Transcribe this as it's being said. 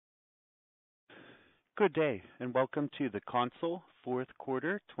Good day, and welcome to the CONSOL fourth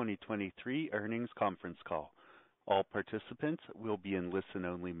quarter 2023 earnings conference call. All participants will be in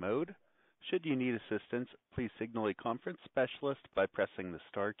listen-only mode. Should you need assistance, please signal a conference specialist by pressing the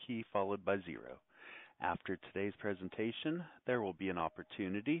star key followed by 0. After today's presentation, there will be an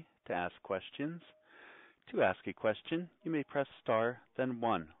opportunity to ask questions. To ask a question, you may press star, then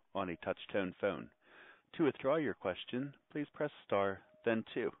 1 on a touch-tone phone. To withdraw your question, please press star, then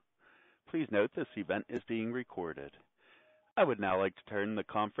 2. Please note this event is being recorded. I would now like to turn the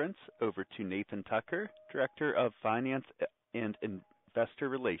conference over to Nathan Tucker, Director of Finance and Investor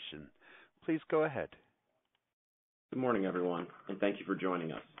Relations. Please go ahead. Good morning, everyone, and thank you for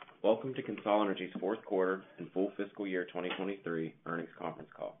joining us. Welcome to CONSOL Energy's fourth quarter and full fiscal year 2023 earnings conference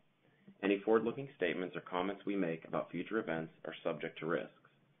call. Any forward-looking statements or comments we make about future events are subject to risks,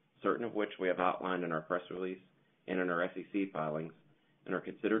 certain of which we have outlined in our press release and in our SEC filings, and are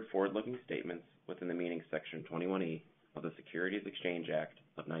considered forward-looking statements within the meaning Section 21E of the Securities Exchange Act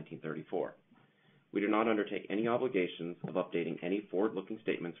of 1934. We do not undertake any obligations of updating any forward-looking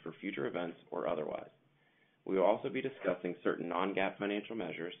statements for future events or otherwise. We will also be discussing certain non-GAAP financial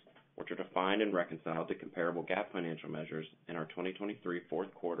measures, which are defined and reconciled to comparable GAAP financial measures in our 2023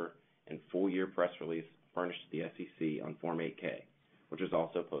 fourth quarter and full year press release furnished to the SEC on Form 8-K, which is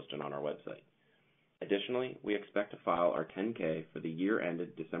also posted on our website. Additionally, we expect to file our 10-K for the year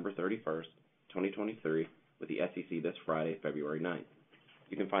ended December 31st, 2023, with the SEC this Friday, February 9th.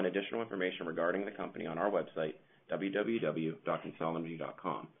 You can find additional information regarding the company on our website,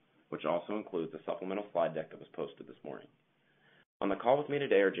 www.consolenergy.com, which also includes a supplemental slide deck that was posted this morning. On the call with me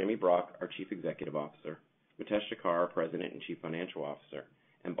today are Jimmy Brock, our Chief Executive Officer, Mitesh Thakkar, our President and Chief Financial Officer,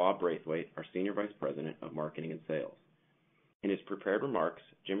 and Bob Braithwaite, our Senior Vice President of Marketing and Sales. In his prepared remarks,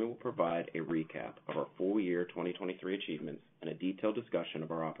 Jimmy will provide a recap of our full year 2023 achievements and a detailed discussion of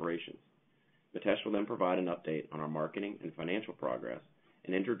our operations. Mitesh will then provide an update on our marketing and financial progress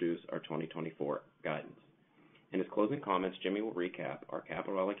and introduce our 2024 guidance. In his closing comments, Jimmy will recap our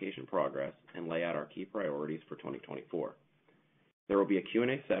capital allocation progress and lay out our key priorities for 2024. There will be a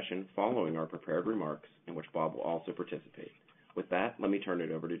Q&A session following our prepared remarks in which Bob will also participate. With that, let me turn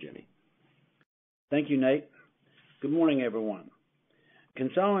it over to Jimmy. Thank you, Nate. Good morning, everyone.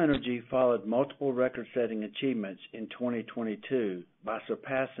 CONSOL Energy followed multiple record-setting achievements in 2022 by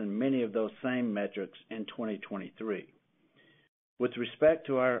surpassing many of those same metrics in 2023. With respect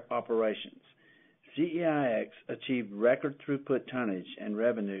to our operations, CEIX achieved record throughput tonnage and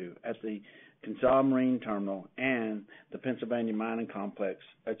revenue at the CONSOL Marine Terminal, and the Pennsylvania Mining Complex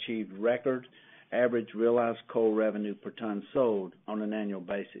achieved record average realized coal revenue per ton sold on an annual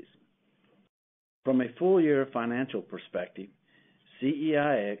basis. From a full-year financial perspective,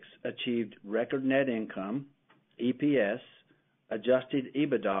 CEIX achieved record net income, EPS, adjusted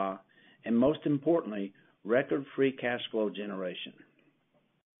EBITDA, and most importantly, record free cash flow generation.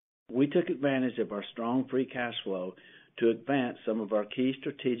 We took advantage of our strong free cash flow to advance some of our key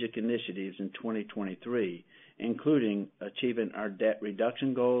strategic initiatives in 2023, including achieving our debt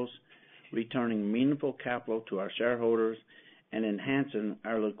reduction goals, returning meaningful capital to our shareholders, and enhancing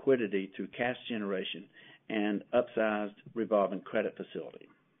our liquidity through cash generation and upsized revolving credit facility.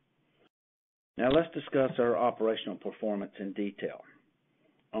 Now let's discuss our operational performance in detail.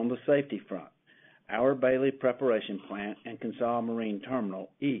 On the safety front, our Bailey Preparation Plant and CONSOL Marine Terminal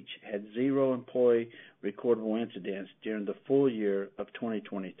each had 0 employee recordable incidents during the full year of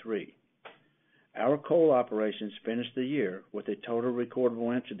 2023. Our coal operations finished the year with a total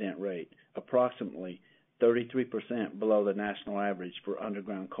recordable incident rate approximately 33% below the national average for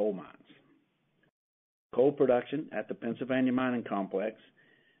underground coal mines. Coal production at the Pennsylvania Mining Complex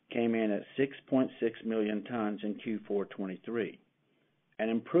came in at 6.6 million tons in Q4 23, an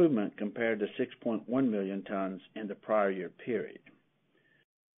improvement compared to 6.1 million tons in the prior year period.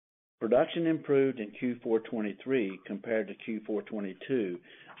 Production improved in Q4 23 compared to Q4 22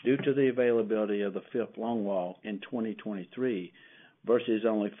 due to the availability of the fifth longwall in 2023 versus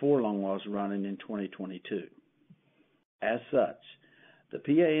only 4 longwalls running in 2022. As such, the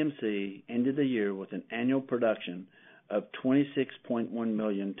PAMC ended the year with an annual production of 26.1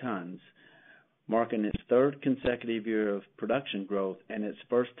 million tons, marking its third consecutive year of production growth and its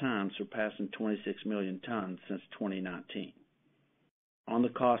first time surpassing 26 million tons since 2019. On the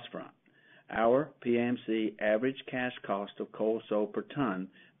cost front, our PAMC average cash cost of coal sold per ton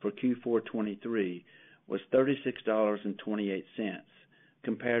for Q4 23 was $36.28,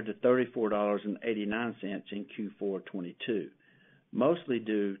 compared to $34.89 in Q4 22, mostly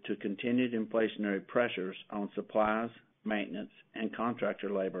due to continued inflationary pressures on supplies, maintenance, and contractor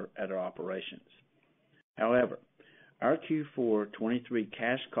labor at our operations. However, our Q4 23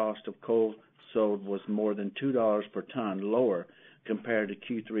 cash cost of coal sold was more than $2 per ton lower compared to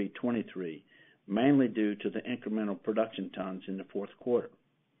Q3 23, mainly due to the incremental production tons in the fourth quarter.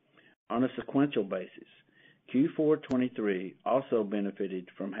 On a sequential basis, Q4 23 also benefited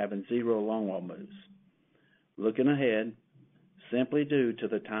from having 0 longwall moves. Looking ahead, simply due to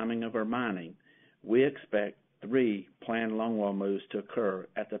the timing of our mining, we expect 3 planned longwall moves to occur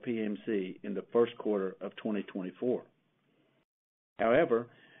at the PMC in the first quarter of 2024. However,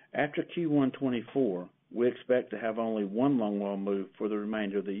 after Q1 24, we expect to have only 1 longwall move for the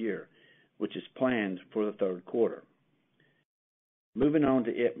remainder of the year, which is planned for the third quarter. Moving on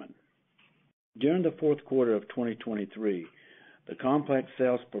to Itmann. During the fourth quarter of 2023, the complex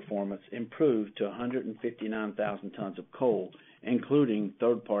sales performance improved to 159,000 tons of coal, including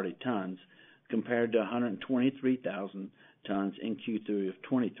third-party tons, compared to 123,000 tons in Q3 of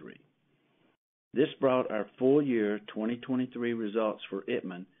 23. This brought our full year 2023 results for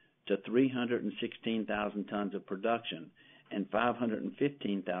Itmann to 316,000 tons of production and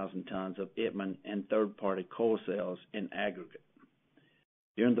 515,000 tons of Itmann and third-party coal sales in aggregate.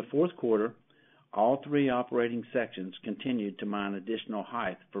 During the fourth quarter, all 3 operating sections continued to mine additional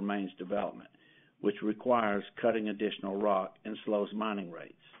height for mains development, which requires cutting additional rock and slows mining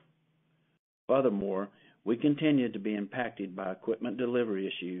rates. Furthermore, we continued to be impacted by equipment delivery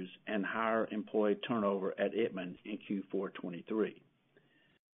issues and higher employee turnover at Itmann in Q4 23.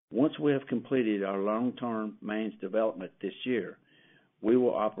 Once we have completed our long-term mains development this year, we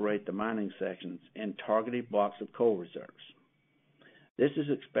will operate the mining sections in targeted blocks of coal reserves. This is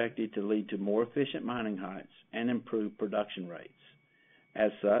expected to lead to more efficient mining heights and improved production rates.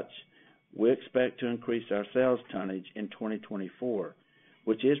 As such, we expect to increase our sales tonnage in 2024,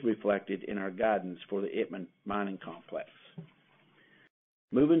 which is reflected in our guidance for the Itmann mining complex.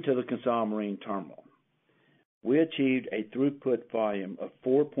 Moving to the CONSOL Marine Terminal. We achieved a throughput volume of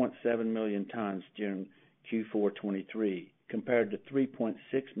 4.7 million tons during Q4 23, compared to 3.6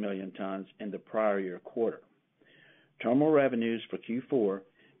 million tons in the prior year quarter. Terminal revenues for Q4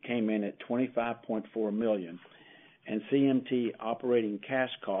 came in at $25.4 million, and CMT operating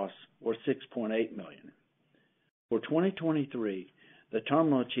cash costs were $6.8 million. For 2023, the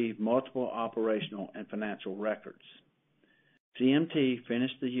terminal achieved multiple operational and financial records. CMT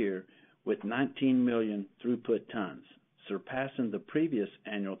finished the year with 19 million throughput tons, surpassing the previous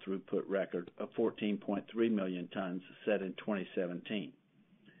annual throughput record of 14.3 million tons set in 2017.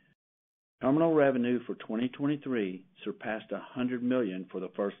 Terminal revenue for 2023 surpassed $100 million for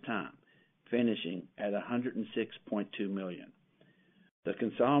the first time, finishing at $106.2 million. The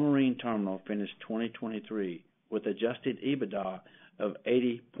CONSOL Marine Terminal finished 2023 with adjusted EBITDA of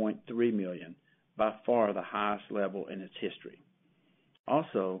 $80.3 million, by far the highest level in its history.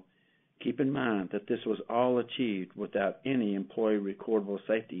 Also, keep in mind that this was all achieved without any employee recordable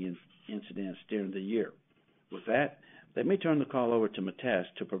safety incidents during the year. With that, let me turn the call over to Mitesh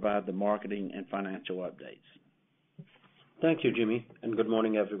to provide the marketing and financial updates. Thank you, Jimmy, and good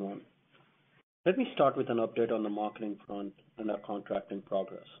morning, everyone. Let me start with an update on the marketing front and our contracting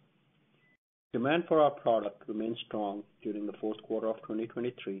progress. Demand for our product remained strong during the fourth quarter of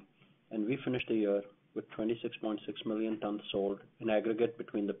 2023, and we finished the year with 26.6 million tons sold in aggregate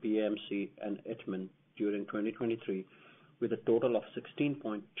between the PMC and Itmann during 2023, with a total of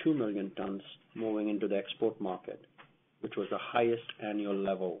 16.2 million tons moving into the export market, which was the highest annual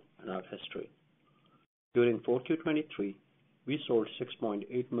level in our history. During 4Q23, we sold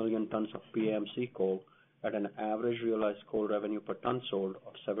 6.8 million tons of PMC coal at an average realized coal revenue per ton sold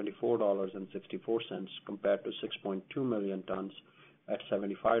of $74.64 compared to 6.2 million tons at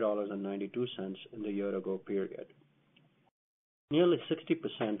 $75.92 in the year-ago period. Nearly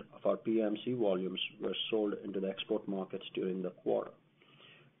 60% of our PMC volumes were sold into the export markets during the quarter.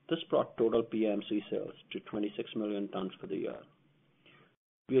 This brought total PMC sales to 26 million tons for the year.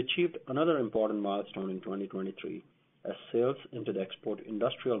 We achieved another important milestone in 2023 as sales into the export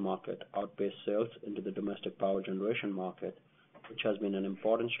industrial market outpaced sales into the domestic power generation market, which has been an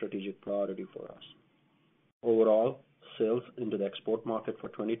important strategic priority for us. Overall, sales into the export market for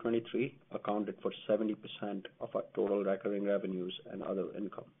 2023 accounted for 70% of our total recurring revenues and other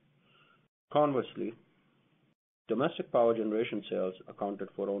income. Conversely, domestic power generation sales accounted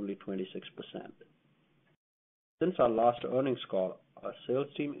for only 26%. Since our last earnings call, our sales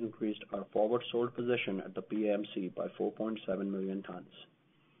team increased our forward sold position at the PMC by 4.7 million tons.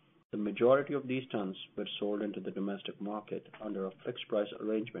 The majority of these tons were sold into the domestic market under a fixed price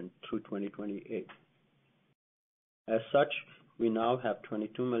arrangement through 2028. As such, we now have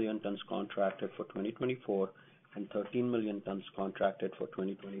 22 million tons contracted for 2024 and 13 million tons contracted for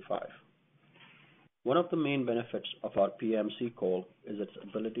 2025. One of the main benefits of our PMC coal is its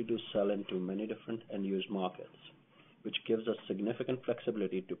ability to sell into many different end-use markets, which gives us significant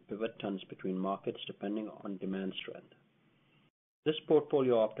flexibility to pivot tons between markets depending on demand strength. This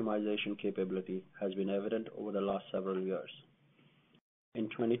portfolio optimization capability has been evident over the last several years. In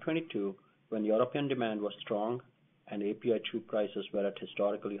 2022, when European demand was strong and API 2 prices were at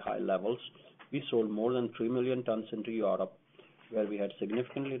historically high levels, we sold more than 3 million tons into Europe, where we had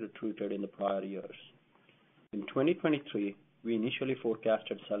significantly retreated in the prior years. In 2023, we initially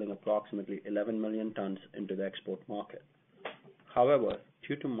forecasted selling approximately 11 million tons into the export market. However,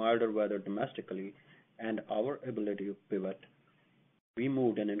 due to milder weather domestically and our ability to pivot, we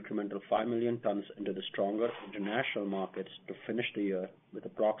moved an incremental 5 million tons into the stronger international markets to finish the year with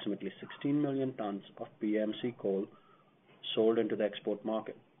approximately 16 million tons of PMC coal sold into the export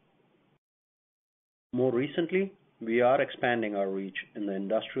market. More recently, we are expanding our reach in the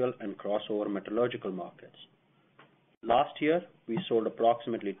industrial and crossover metallurgical markets. Last year, we sold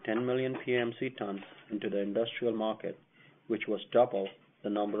approximately 10 million PMC tons into the industrial market, which was double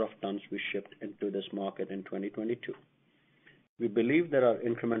the number of tons we shipped into this market in 2022. We believe there are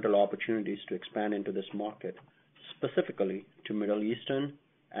incremental opportunities to expand into this market, specifically to Middle Eastern,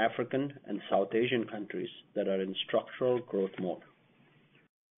 African, and South Asian countries that are in structural growth mode.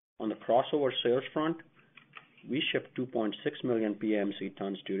 On the crossover sales front, we shipped 2.6 million PMC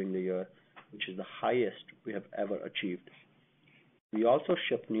tons during the year, which is the highest we have ever achieved. We also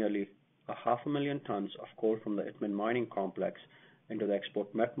shipped nearly 500,000 tons of coal from the Itmann Mining Complex into the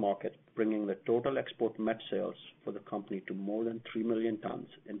export met market, bringing the total export met sales for the company to more than 3 million tons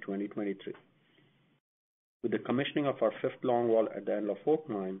in 2023. With the commissioning of our fifth longwall at the Antelope Fork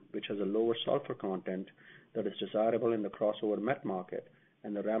Mine, which has a lower sulfur content that is desirable in the crossover met market,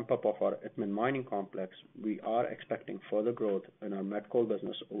 and the ramp-up of our Itmann Mining Complex, we are expecting further growth in our met coal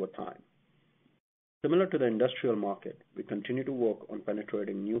business over time. Similar to the industrial market, we continue to work on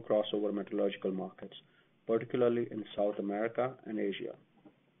penetrating new crossover metallurgical markets, particularly in South America and Asia.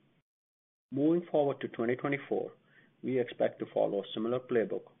 Moving forward to 2024, we expect to follow a similar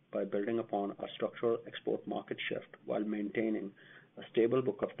playbook by building upon our structural export market shift while maintaining a stable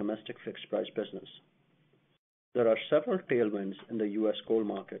book of domestic fixed-price business. There are several tailwinds in the U.S. coal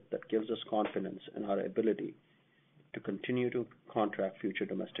market that gives us confidence in our ability to continue to contract future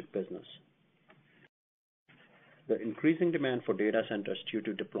domestic business. The increasing demand for data centers due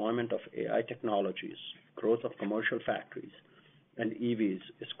to deployment of AI technologies, growth of commercial factories, and EVs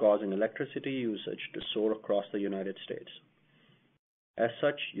is causing electricity usage to soar across the United States. As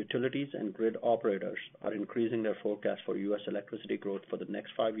such, utilities and grid operators are increasing their forecast for U.S. electricity growth for the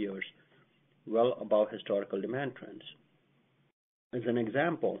next 5 years, well above historical demand trends. As an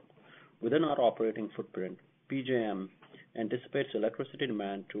example, within our operating footprint, PJM anticipates electricity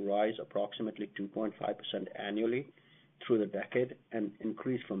demand to rise approximately 2.5% annually through the decade and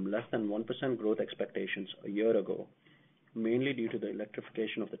increase from less than 1% growth expectations a year ago, mainly due to the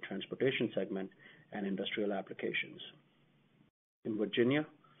electrification of the transportation segment and industrial applications. In Virginia,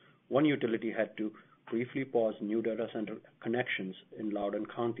 one utility had to briefly pause new data center connections in Loudoun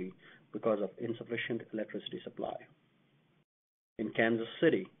County because of insufficient electricity supply. In Kansas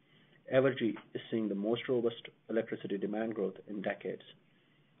City, Evergy is seeing the most robust electricity demand growth in decades.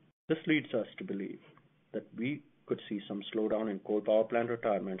 This leads us to believe that we could see some slowdown in coal power plant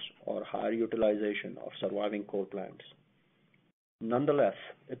retirements or higher utilization of surviving coal plants. Nonetheless,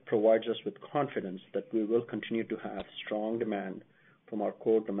 it provides us with confidence that we will continue to have strong demand from our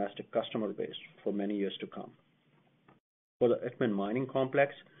core domestic customer base for many years to come. For the Itmann Mining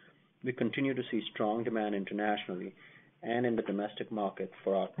Complex, we continue to see strong demand internationally and in the domestic market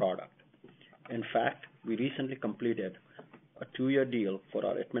for our product. In fact, we recently completed a 2-year deal for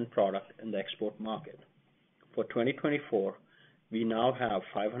our Itmann product in the export market. For 2024, we now have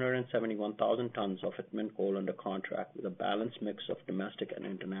 571,000 tons of Itmann coal under contract with a balanced mix of domestic and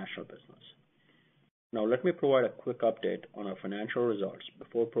international business. Now let me provide a quick update on our financial results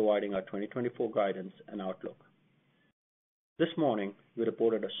before providing our 2024 guidance and outlook. This morning, we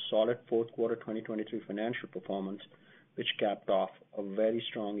reported a solid fourth quarter 2023 financial performance, which capped off a very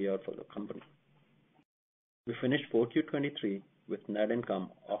strong year for the company. We finished 4Q23 with net income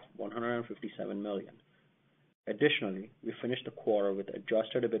of $157 million. Additionally, we finished the quarter with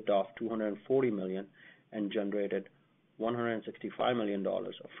adjusted EBITDA of $240 million and generated $165 million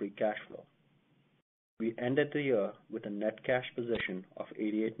of free cash flow. We ended the year with a net cash position of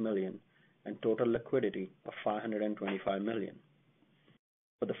 $88 million and total liquidity of $525 million.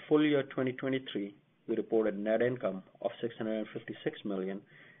 For the full year 2023, we reported net income of $656 million,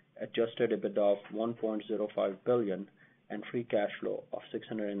 adjusted EBITDA of $1.05 billion, and free cash flow of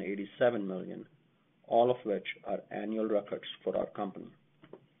 $687 million, all of which are annual records for our company.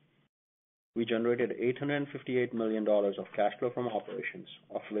 We generated $858 million of cash flow from operations,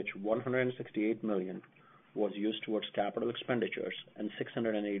 of which $168 million was used towards capital expenditures and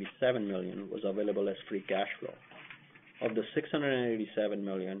 $687 million was available as free cash flow. Of the $687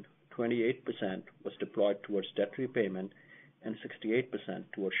 million, 28% was deployed towards debt repayment and 68%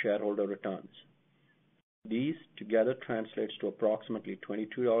 towards shareholder returns. These together translates to approximately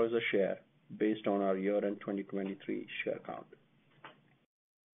 $22 a share based on our year-end 2023 share count.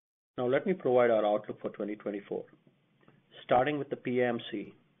 Now let me provide our outlook for 2024. Starting with the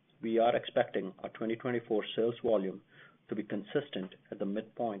PAMC, we are expecting our 2024 sales volume to be consistent at the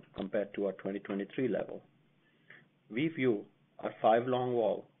midpoint compared to our 2023 level. We view our 5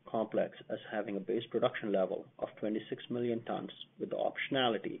 longwall complex as having a base production level of 26 million tons with the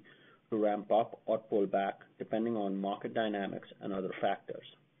optionality to ramp up or pull back depending on market dynamics and other factors.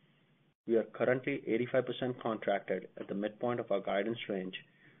 We are currently 85% contracted at the midpoint of our guidance range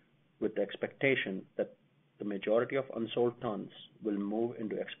with the expectation that the majority of unsold tons will move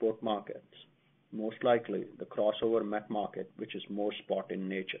into export markets, most likely the crossover met market, which is more spot in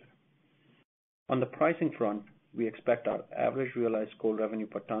nature. On the pricing front, we expect our average realized coal revenue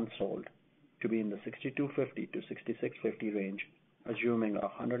per ton sold to be in the $62.50 to $66.50 range, assuming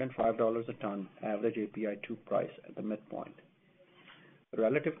 $105 a ton average API2 price at the midpoint.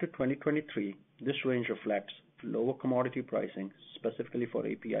 Relative to 2023, this range reflects lower commodity pricing, specifically for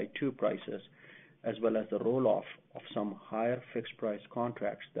API2 prices, as well as the roll-off of some higher fixed price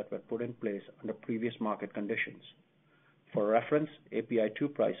contracts that were put in place under previous market conditions. For reference,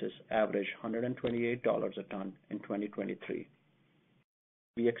 API2 prices averaged $128 a ton in 2023.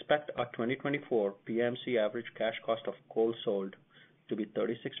 We expect our 2024 PAMC average cash cost of coal sold to be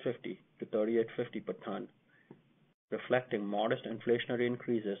 $36.50 to $38.50 per ton, reflecting modest inflationary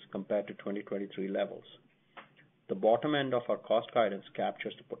increases compared to 2023 levels. The bottom end of our cost guidance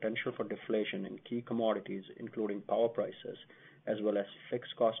captures the potential for deflation in key commodities, including power prices, as well as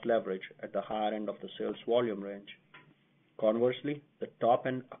fixed cost leverage at the higher end of the sales volume range. Conversely, the top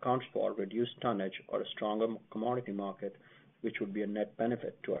end accounts for reduced tonnage or a stronger commodity market, which would be a net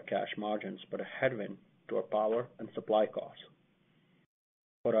benefit to our cash margins, but a headwind to our power and supply costs.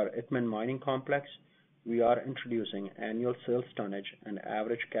 For our Itmann mining complex, we are introducing annual sales tonnage and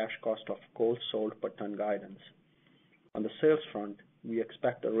average cash cost of coal sold per ton guidance. On the sales front, we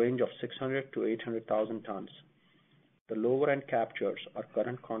expect a range of 600 to 800,000 tons. The lower end captures our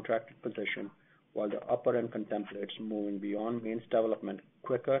current contracted position, while the upper end contemplates moving beyond mains development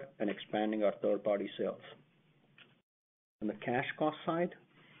quicker and expanding our third-party sales. On the cash cost side,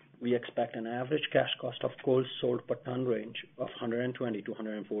 we expect an average cash cost of coal sold per ton range of $120 to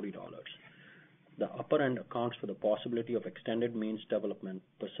 $140. The upper end accounts for the possibility of extended mains development,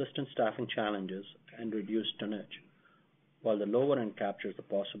 persistent staffing challenges, and reduced tonnage, while the lower end captures the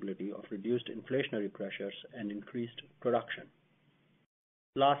possibility of reduced inflationary pressures and increased production.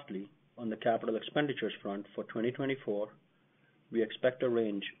 Lastly, on the capital expenditures front for 2024, we expect a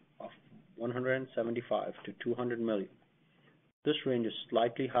range of $175 to $200 million. This range is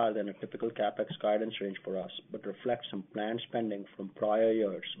slightly higher than a typical CapEx guidance range for us, but reflects some planned spending from prior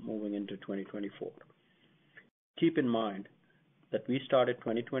years moving into 2024. Keep in mind that we started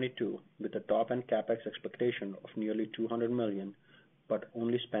 2022 with a top-end CapEx expectation of nearly $200 million, but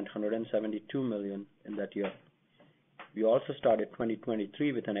only spent $172 million in that year. We also started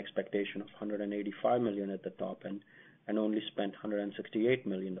 2023 with an expectation of $185 million at the top end and only spent $168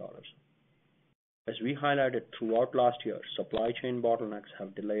 million. As we highlighted throughout last year, supply chain bottlenecks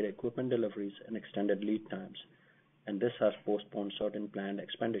have delayed equipment deliveries and extended lead times, and this has postponed certain planned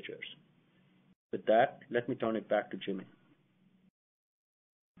expenditures. With that, let me turn it back to Jimmy.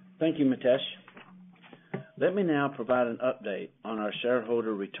 Thank you, Mitesh. Let me now provide an update on our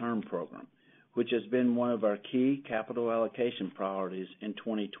shareholder return program, which has been one of our key capital allocation priorities in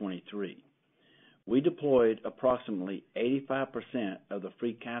 2023. We deployed approximately 85% of the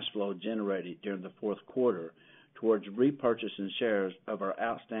free cash flow generated during the fourth quarter towards repurchasing shares of our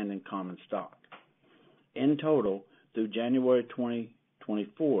outstanding common stock. In total, through January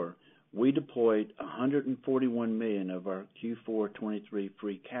 2024, we deployed $141 million of our Q4 23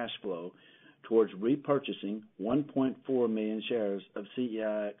 free cash flow towards repurchasing 1.4 million shares of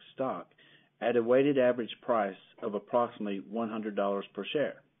CEIX stock at a weighted average price of approximately $100 per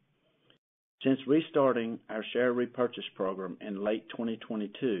share. Since restarting our share repurchase program in late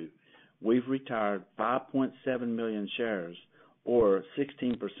 2022, we've retired 5.7 million shares, or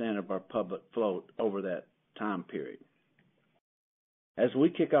 16% of our public float over that time period. As we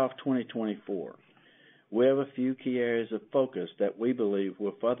kick off 2024, we have a few key areas of focus that we believe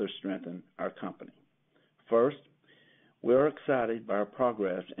will further strengthen our company. First, we are excited by our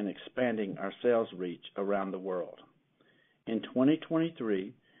progress in expanding our sales reach around the world. In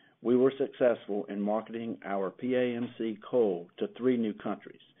 2023, we were successful in marketing our PAMC coal to 3 new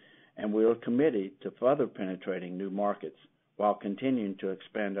countries, and we are committed to further penetrating new markets while continuing to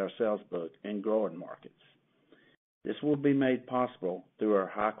expand our sales book in growing markets. This will be made possible through our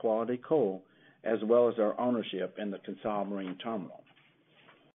high-quality coal as well as our ownership in the CONSOL Marine Terminal.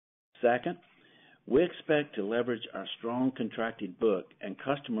 Second, we expect to leverage our strong contracted book and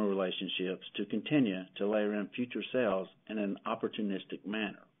customer relationships to continue to layer in future sales in an opportunistic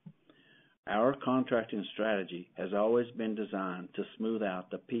manner. Our contracting strategy has always been designed to smooth out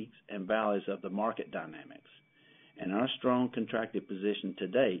the peaks and valleys of the market dynamics, and our strong contracted position to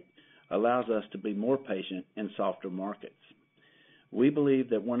date allows us to be more patient in softer markets. We believe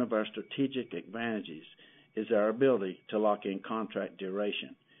that one of our strategic advantages is our ability to lock in contract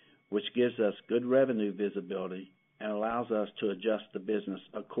duration, which gives us good revenue visibility and allows us to adjust the business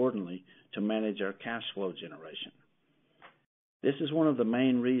accordingly to manage our cash flow generation. This is one of the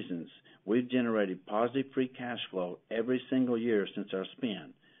main reasons we've generated positive free cash flow every single year since our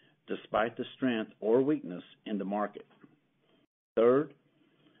spin, despite the strength or weakness in the market. Third,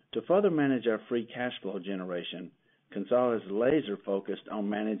 to further manage our free cash flow generation, CONSOL is laser focused on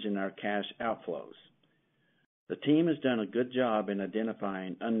managing our cash outflows. The team has done a good job in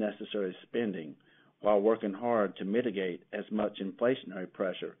identifying unnecessary spending while working hard to mitigate as much inflationary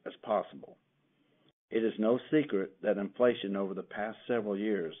pressure as possible. It is no secret that inflation over the past several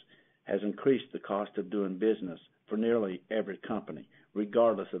years has increased the cost of doing business for nearly every company,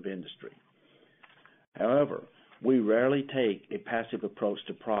 regardless of industry. However, we rarely take a passive approach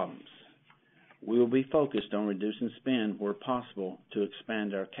to problems. We will be focused on reducing spend where possible to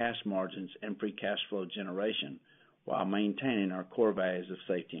expand our cash margins and free cash flow generation while maintaining our core values of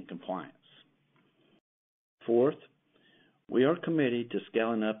safety and compliance. Fourth, we are committed to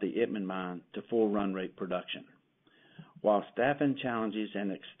scaling up the Itmann mine to full run rate production. While staffing challenges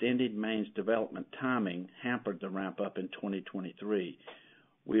and extended mains development timing hampered the ramp up in 2023,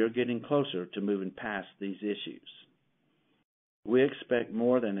 we are getting closer to moving past these issues. We expect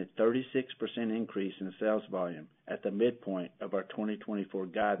more than a 36% increase in sales volume at the midpoint of our 2024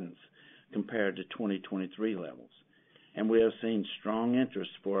 guidance compared to 2023 levels, and we have seen strong interest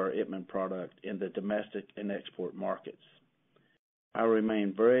for our Itmann product in the domestic and export markets. I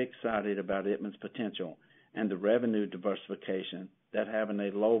remain very excited about Itmann's potential and the revenue diversification that having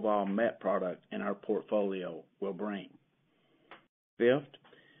a low-vol met product in our portfolio will bring. Fifth,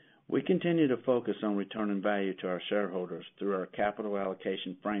 we continue to focus on returning value to our shareholders through our capital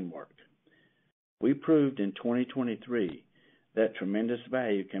allocation framework. We proved in 2023 that tremendous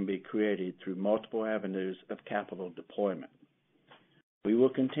value can be created through multiple avenues of capital deployment. We will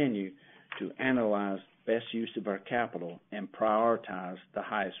continue to analyze best use of our capital and prioritize the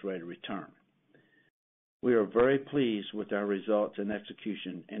highest rate of return. We are very pleased with our results and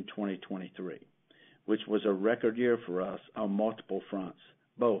execution in 2023, which was a record year for us on multiple fronts,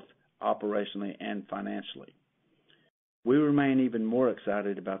 both operationally and financially. We remain even more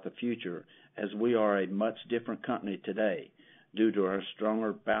excited about the future as we are a much different company today due to our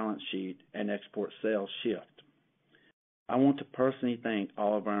stronger balance sheet and export sales shift. I want to personally thank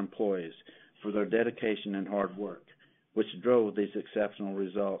all of our employees for their dedication and hard work, which drove these exceptional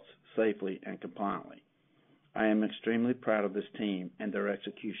results safely and compliantly. I am extremely proud of this team and their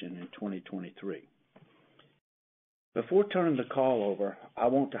execution in 2023. Before turning the call over, I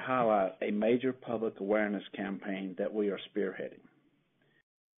want to highlight a major public awareness campaign that we are spearheading.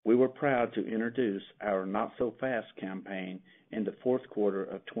 We were proud to introduce our Not So Fast campaign in the fourth quarter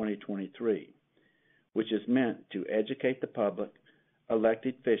of 2023, which is meant to educate the public,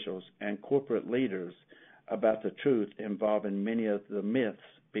 elected officials, and corporate leaders about the truth involving many of the myths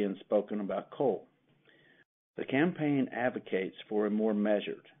being spoken about coal. The campaign advocates for a more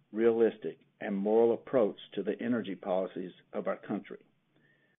measured, realistic, and moral approach to the energy policies of our country.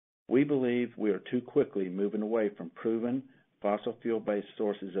 We believe we are too quickly moving away from proven fossil fuel-based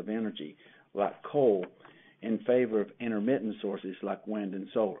sources of energy like coal in favor of intermittent sources like wind and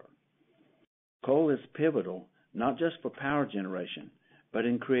solar. Coal is pivotal not just for power generation, but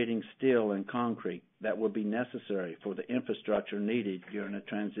in creating steel and concrete that will be necessary for the infrastructure needed during a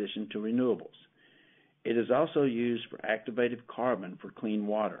transition to renewables. It is also used for activated carbon for clean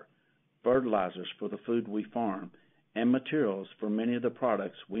water, fertilizers for the food we farm, and materials for many of the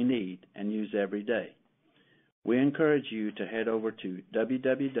products we need and use every day. We encourage you to head over to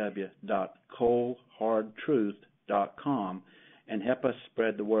www.coalhardtruth.com and help us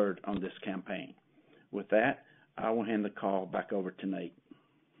spread the word on this campaign. With that, I will hand the call back over to Nate.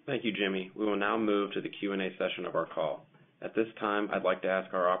 Thank you, Jimmy. We will now move to the Q&A session of our call. At this time, I'd like to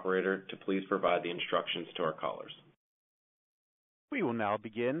ask our operator to please provide the instructions to our callers. We will now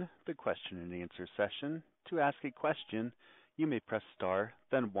begin the question and answer session. To ask a question, you may press star,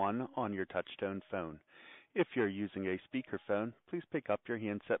 then one on your touchtone phone. If you're using a speakerphone, please pick up your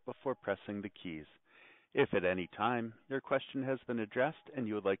handset before pressing the keys. If at any time your question has been addressed and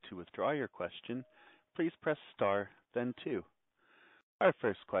you would like to withdraw your question, please press star, then two. Our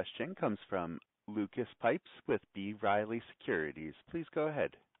first question comes from Lucas Pipes with B. Riley Securities. Please go ahead.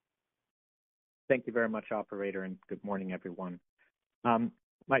 Thank you very much, operator, and good morning, everyone.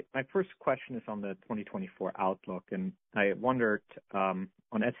 My first question is on the 2024 outlook, and I wondered on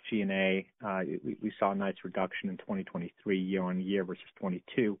SG&A, we saw a nice reduction in 2023 year-on-year versus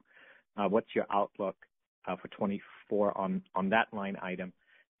 22. What's your outlook for 24 on that line item?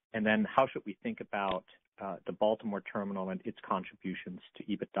 And then how should we think about the Baltimore terminal and its contributions to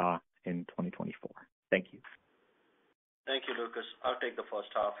EBITDA in 2024? Thank you. Thank you, Lucas. I'll take the first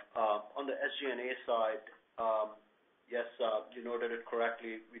half. On the SG&A side, yes, you noted it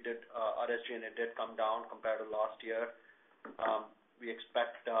correctly. Our SG&A did come down compared to last year. We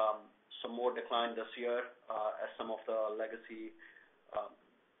expect some more decline this year as some of the legacy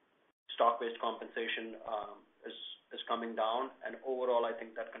stock-based compensation is coming down. And overall, I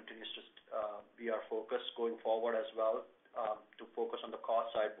think that continues to be our focus going forward as well, to focus on the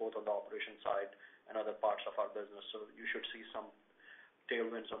cost side, both on the operation side and other parts of our business. So you should see some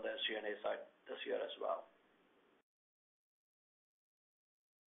tailwinds on the SG&A side this year as well.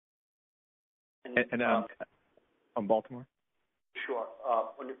 And on Baltimore? Sure.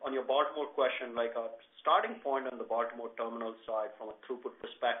 On your Baltimore question, like a starting point on the Baltimore terminal side from a throughput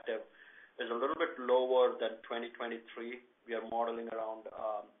perspective is a little bit lower than 2023. We are modeling around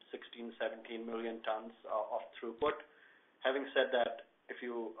 16, 17 million tons of throughput. Having said that, if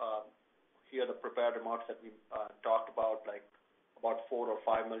you hear the prepared remarks that we talked about, like about 4 or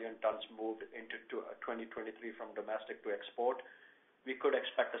 5 million tons moved into 2023 from domestic to export, we could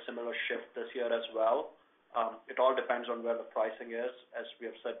expect a similar shift this year as well. It all depends on where the pricing is. As we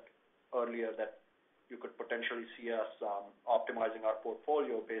have said earlier, that you could potentially see us optimizing our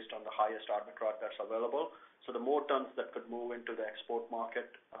portfolio based on the highest arbitrage that's available. So the more tons that could move into the export market,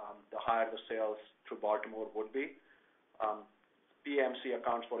 the higher the sales through Baltimore would be. PMC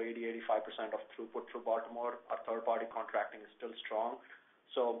accounts for 80-85% of throughput through Baltimore. Our third-party contracting is still strong.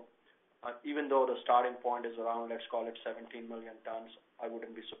 So even though the starting point is around, let's call it 17 million tons, I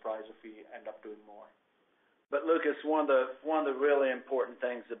wouldn't be surprised if we end up doing more. But Lucas, one of the really important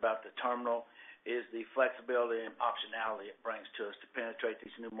things about the terminal is the flexibility and optionality it brings to us to penetrate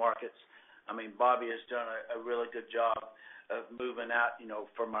these new markets. I mean, Bobby has done a really good job of moving out,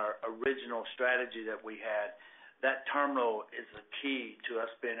 from our original strategy that we had. That terminal is the key to us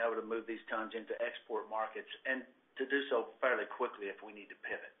being able to move these tons into export markets and to do so fairly quickly if we need to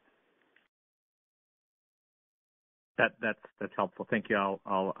pivot. That's helpful. Thank you.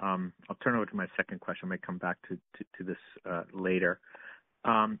 I'll turn over to my second question. I may come back to this later.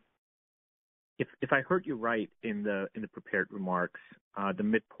 If I heard you right in the prepared remarks, the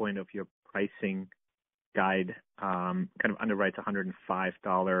midpoint of your pricing guide kind of underwrites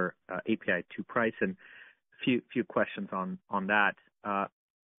 $105 API 2 price, and a few questions on that.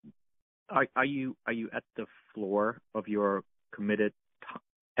 Are you at the floor of your committed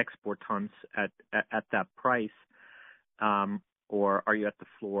export tons at that price, or are you at the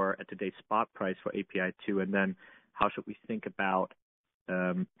floor at today's spot price for API 2? And then how should we think about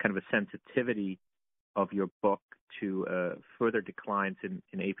kind of a sensitivity of your book to further declines in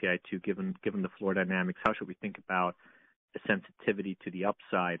API 2 given the floor dynamics? How should we think about the sensitivity to the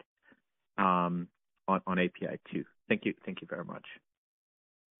upside on API 2? Thank you very much.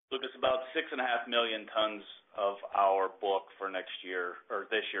 Look, it's about 6.5 million tons of our book for next year, or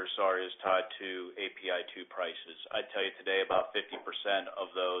this year, is tied to API 2 prices. I'd tell you today about 50%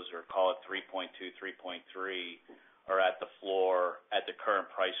 of those, or call it 3.2, 3.3, are at the floor at the current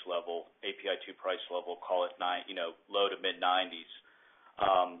price level, API 2 price level, call it low to mid 90s.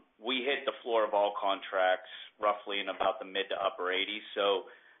 We hit the floor of all contracts roughly in about the mid to upper 80s, so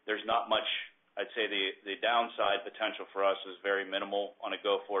there's not much. I'd say the downside potential for us is very minimal on a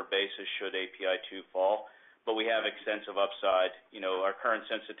go-forward basis should API 2 fall, but we have extensive upside. Our current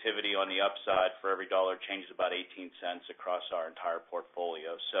sensitivity on the upside for every dollar changes about 18 cents across our entire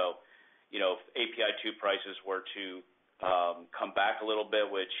portfolio. So, if API 2 prices were to come back a little bit,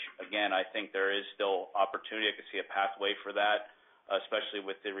 which, again, I think there is still opportunity. I could see a pathway for that, especially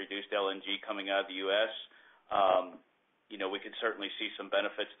with the reduced LNG coming out of the U.S., we could certainly see some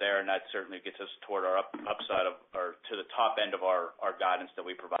benefits there, and that certainly gets us toward our upside of, or to the top end of our guidance that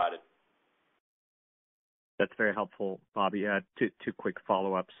we provided. That's very helpful, Bobby. Two quick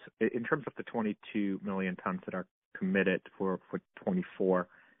follow-ups. In terms of the 22 million tons that are committed for 24,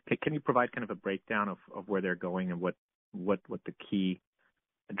 can you provide kind of a breakdown of where they're going and what the key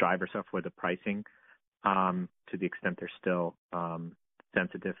drivers are for the pricing, to the extent they're still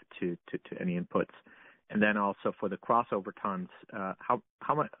sensitive to any inputs? And then also for the crossover tons,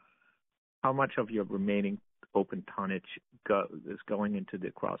 how much of your remaining open tonnage is going into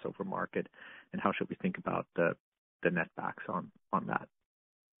the crossover market, and how should we think about the netbacks on that?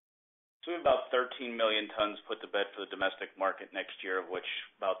 So we have about 13 million tons put to bed for the domestic market next year, of which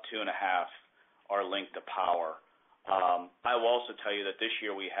about 2.5 are linked to power. I will also tell you that this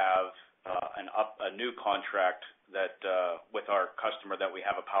year we have a new contract that with our customer that we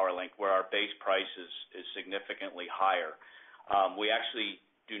have a power link where our base price is significantly higher. We actually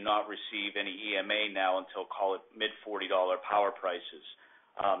do not receive any EMA now until, call it, mid-$40 power prices.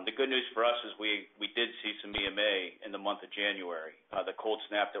 The good news for us is we did see some EMA in the month of January. The cold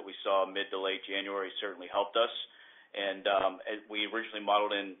snap that we saw mid to late January certainly helped us, and we originally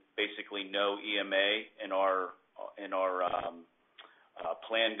modeled in basically no EMA in our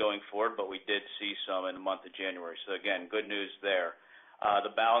plan going forward, but we did see some in the month of January. So again, good news there.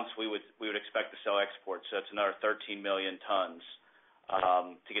 The balance we would expect to sell exports, so that's another 13 million tons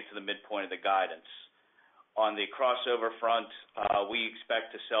to get to the midpoint of the guidance. On the crossover front, we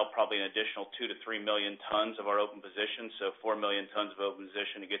expect to sell probably an additional 2 to 3 million tons of our open position, so 4 million tons of open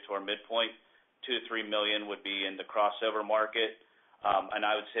position to get to our midpoint. 2 to 3 million would be in the crossover market, and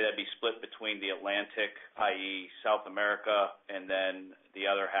I would say that'd be split between the Atlantic, i.e. South America, and then the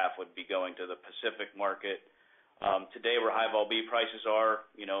other half would be going to the Pacific market. Today, where high vol B prices are,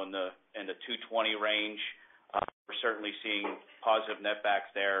 in the 220 range, we're certainly seeing positive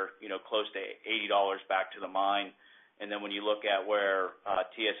netbacks there, close to $80 back to the mine. And then when you look at where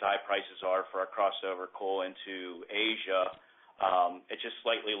TSI prices are for our crossover coal into Asia, it's just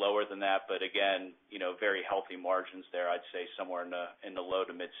slightly lower than that, but again, very healthy margins there. I'd say somewhere in the low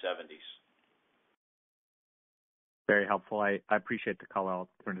to mid 70s. Very helpful. I appreciate the call. I'll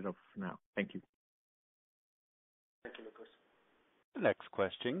turn it over for now. Thank you. Thank you, Lucas. The next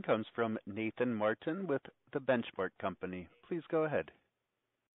question comes from Nathan Martin with The Benchmark Company. Please go ahead.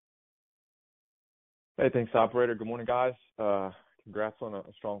 Hey, thanks, operator. Good morning, guys. Congrats on a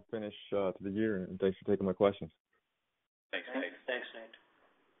strong finish to the year, and thanks for taking my questions. Thanks, Nate. Thanks,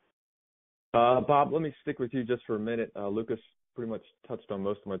 Nate. Bob, let me stick with you just for a minute. Lucas pretty much touched on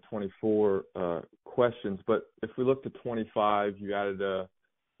most of my 24 questions, but if we look to 25, you added a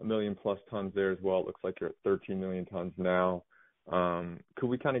million plus tons there as well. It looks like you're at 13 million tons now. Could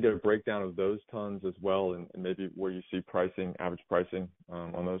we kind of get a breakdown of those tons as well, and maybe where you see pricing, average pricing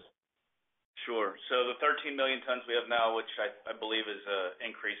on those? Sure. So the 13 million tons we have now, which I believe is an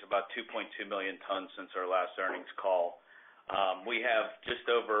increase of about 2.2 million tons since our last earnings call. We have just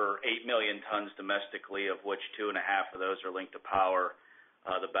over 8 million tons domestically, of which 2.5 of those are linked to power,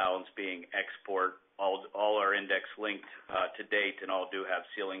 the balance being export. All are index linked to date, and all do have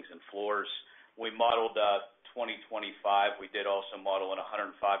ceilings and floors. We modeled 2025. We did also model in a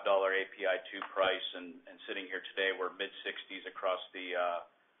 $105 API2 price, and sitting here today, we're mid-60s across the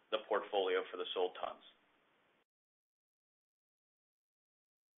portfolio for the sold tons.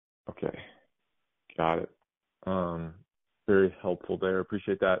 Okay, got it. Very helpful there.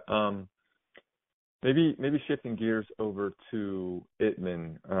 Appreciate that. Maybe shifting gears over to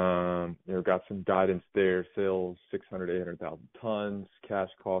Itmann. Got some guidance there. Sales 600 to 800,000 tons. Cash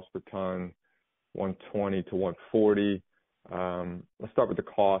cost per ton 120 to 140. Let's start with the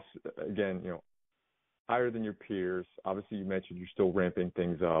cost again. Higher than your peers. Obviously, you mentioned you're still ramping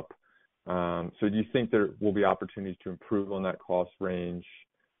things up. So do you think there will be opportunities to improve on that cost range?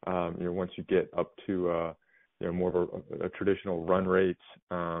 Once you get up to more of a traditional run rate,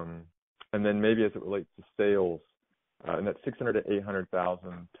 and then maybe as it relates to sales, and that 600 to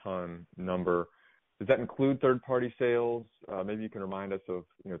 800,000 ton number, does that include third-party sales? Maybe you can remind us of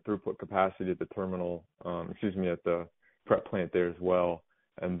throughput capacity at the terminal, at the prep plant there as well.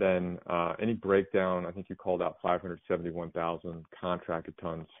 And then any breakdown, I think you called out 571,000 contracted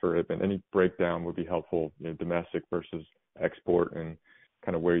tons for Itmann. Any breakdown would be helpful, domestic versus export, and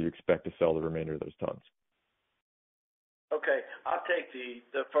kind of where you expect to sell the remainder of those tons. Okay, I'll take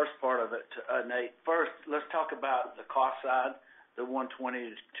the first part of it, Nate. First, let's talk about the cost side, the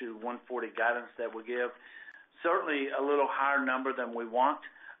 120 to 140 guidance that we give. Certainly a little higher number than we want,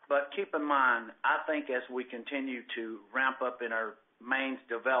 but keep in mind, I think as we continue to ramp up in our mains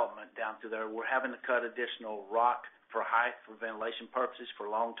development down to there, we're having to cut additional rock for height, for ventilation purposes, for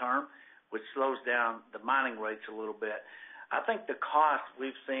long term, which slows down the mining rates a little bit. I think the cost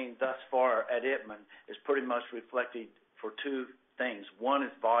we've seen thus far at Itmann is pretty much reflected for two things. One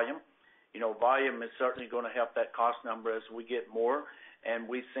is volume. Volume is certainly going to help that cost number as we get more, and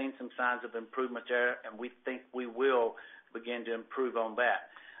we've seen some signs of improvement there, and we think we will begin to improve on that.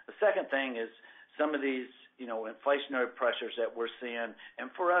 The second thing is some of these, inflationary pressures that we're seeing, and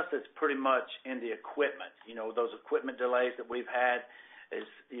for us it's pretty much in the equipment. Those equipment delays that we've had is,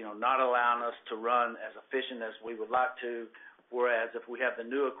 not allowing us to run as efficient as we would like to, whereas if we have the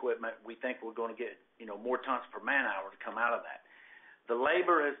new equipment, we think we're going to get, more tons per man hour to come out of that. The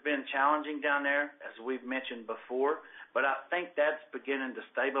labor has been challenging down there, as we've mentioned before, but I think that's beginning to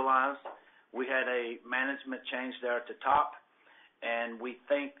stabilize. We had a management change there at the top, and we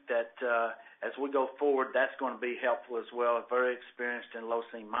think that as we go forward, that's going to be helpful as well. Very experienced in low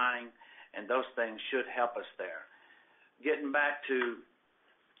seam mining, and those things should help us there. Getting back to,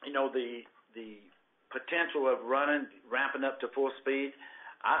 the potential of ramping up to full speed,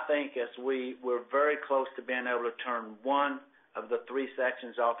 I think as we're very close to being able to turn one of the three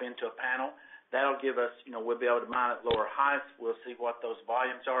sections off into a panel. That'll give us, we'll be able to mine at lower heights. We'll see what those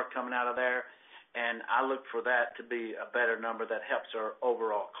volumes are coming out of there. And I look for that to be a better number that helps our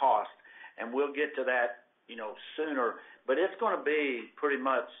overall cost. And we'll get to that, sooner. But it's going to be pretty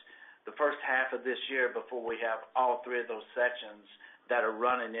much the first half of this year before we have all three of those sections that are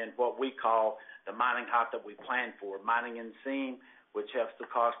running in what we call the mining height that we plan for. Mining in seam, which helps the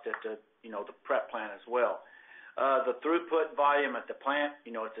cost at the prep plant as well. The throughput volume at the plant,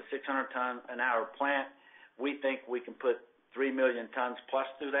 it's a 600 ton an hour plant. We think we can put 3 million tons plus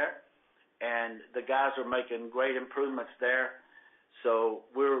through there, and the guys are making great improvements there. So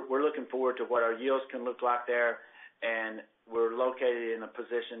we're looking forward to what our yields can look like there, and we're located in a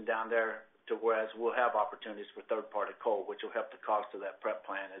position down there to whereas we'll have opportunities for third-party coal, which will help the cost of that prep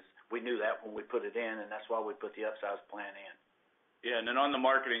plant. As we knew that when we put it in, and that's why we put the upsize plant in. Yeah, and then on the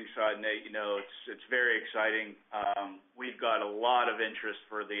marketing side, Nate, it's very exciting. We've got a lot of interest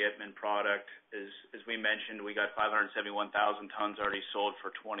for the Itmann product. As we mentioned, we got 571,000 tons already sold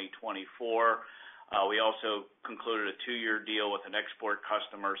for 2024. We also concluded a 2-year deal with an export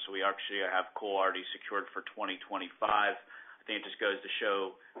customer, so we actually have coal already secured for 2025. I think it just goes to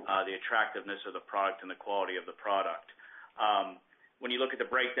show the attractiveness of the product and the quality of the product. When you look at the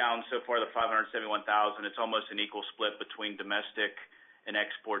breakdown so far, the 571,000, it's almost an equal split between domestic and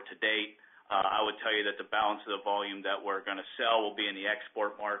export to date. I would tell you that the balance of the volume that we're going to sell will be in the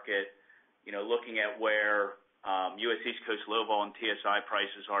export market. Looking at where U.S. East Coast low vol and TSI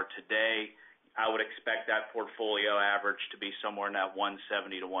prices are today, I would expect that portfolio average to be somewhere in that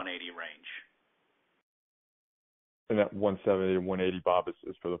 170 to 180 range. And that 170 to 180, Bob,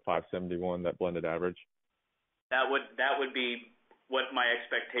 is for the 571, that blended average? That would be what my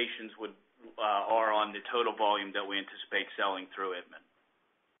expectations are on the total volume that we anticipate selling through Itmann.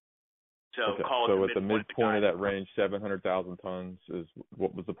 So okay. call it so at the midpoint of that range, 700,000 tons is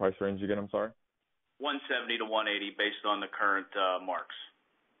what was the price range again? I'm sorry. 170 to 180 based on the current marks.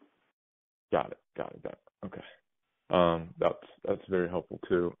 Got it. Okay. That's very helpful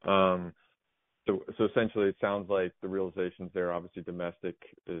too. So essentially, it sounds like the realizations there, obviously domestic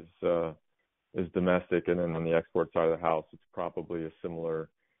is domestic, and then on the export side of the house, it's probably a similar,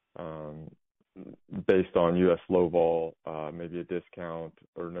 based on U.S. low vol, maybe a discount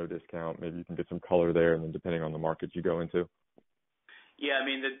or no discount. Maybe you can get some color there, and then depending on the market you go into. Yeah, I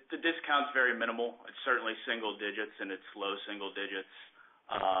mean the discount's very minimal. It's certainly single digits, and it's low single digits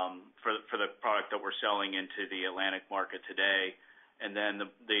for the product that we're selling into the Atlantic market today. And then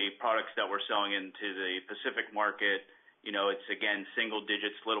the products that we're selling into the Pacific market, it's again single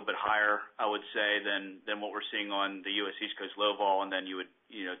digits, a little bit higher, I would say, than what we're seeing on the U.S. East Coast low vol. And then you would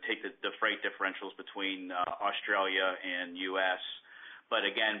take the freight differentials between Australia and U.S. But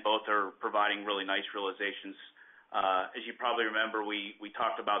again, both are providing really nice realizations. As you probably remember, we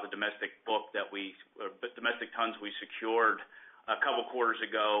talked about the domestic book domestic tons we secured a couple quarters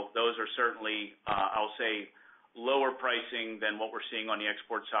ago. Those are certainly, I'll say, lower pricing than what we're seeing on the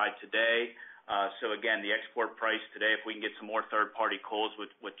export side today. So again, the export price today, if we can get some more third-party coals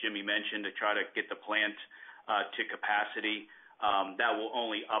with what Jimmy mentioned to try to get the plant to capacity, that will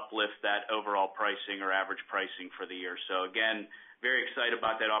only uplift that overall pricing or average pricing for the year. So again, very excited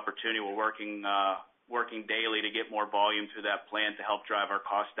about that opportunity. We're working daily to get more volume through that plant to help drive our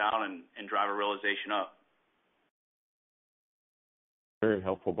costs down and drive our realization up. Very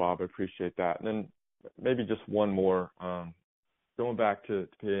helpful, Bob. I appreciate that. And then maybe just one more. Going back to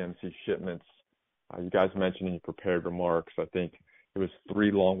PAMC shipments, you guys mentioned in your prepared remarks, I think it was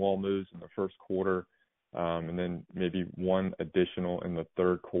 3 longwall moves in the first quarter. and then maybe one additional in the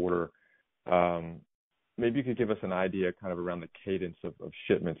third quarter. Maybe you could give us an idea kind of around the cadence of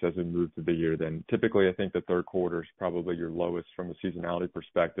shipments as we move through the year then. Typically, I think the third quarter is probably your lowest from a seasonality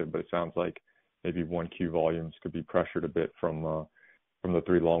perspective, but it sounds like maybe 1Q volumes could be pressured a bit from the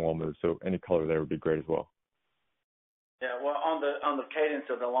 3 longwall moves. So any color there would be great as well. Yeah, well, on the cadence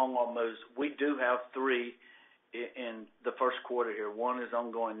of the longwall moves, we do have 3 in the first quarter here. One is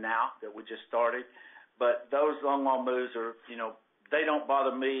ongoing now that we just started, but those longwall moves are, they don't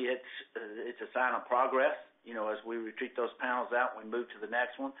bother me. It's a sign of progress. As we retreat those panels out, we move to the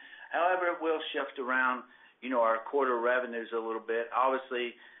next one. However, it will shift around, our quarter revenues a little bit.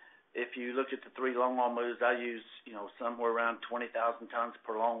 Obviously, if you look at the 3 longwall moves, I use, somewhere around 20,000 tons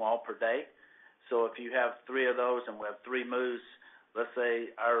per longwall per day. So if you have 3 of those and we have 3 moves, let's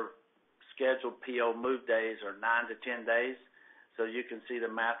say our scheduled PO move days are 9 to 10 days. So you can see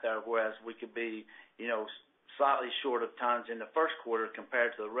the math there, whereas we could be, slightly short of tons in the first quarter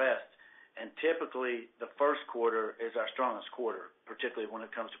compared to the rest. And typically, the first quarter is our strongest quarter, particularly when it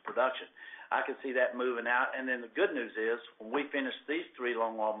comes to production. I can see that moving out. And then the good news is, when we finish these 3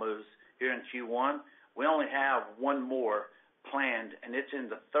 longwall moves here in Q1, we only have 1 more planned, and it's in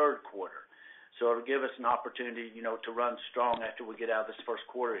the third quarter. So it'll give us an opportunity, to run strong after we get out of this first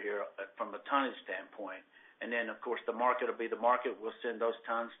quarter here from a tonnage standpoint. And then, of course, the market will be the market. We'll send those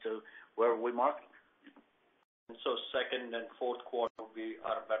tons to wherever we market them. So second and fourth quarter will be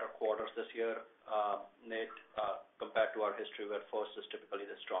our better quarters this year, Nate, compared to our history, where first is typically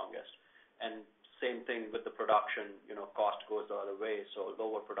the strongest. And same thing with the production, cost goes the other way. So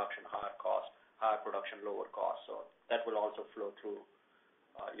lower production, higher cost, higher production, lower cost. So that will also flow through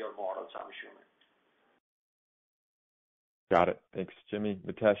your models, I'm assuming. Got it. Thanks, Jimmy.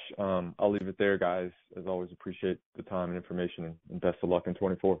 Mitesh, I'll leave it there, guys. As always, appreciate the time and information, and best of luck in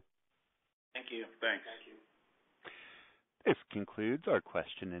 24. Thank you. Thanks. Thank you. This concludes our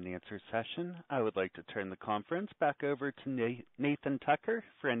question and answer session. I would like to turn the conference back over to Nathan Tucker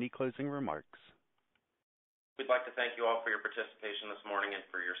for any closing remarks. We'd like to thank you all for your participation this morning and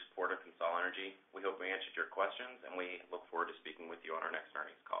for your support of CONSOL Energy. We hope we answered your questions, and we look forward to speaking with you on our next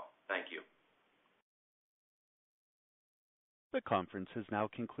earnings call. Thank you. The conference is now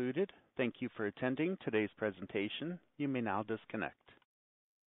concluded. Thank you for attending today's presentation. You may now disconnect.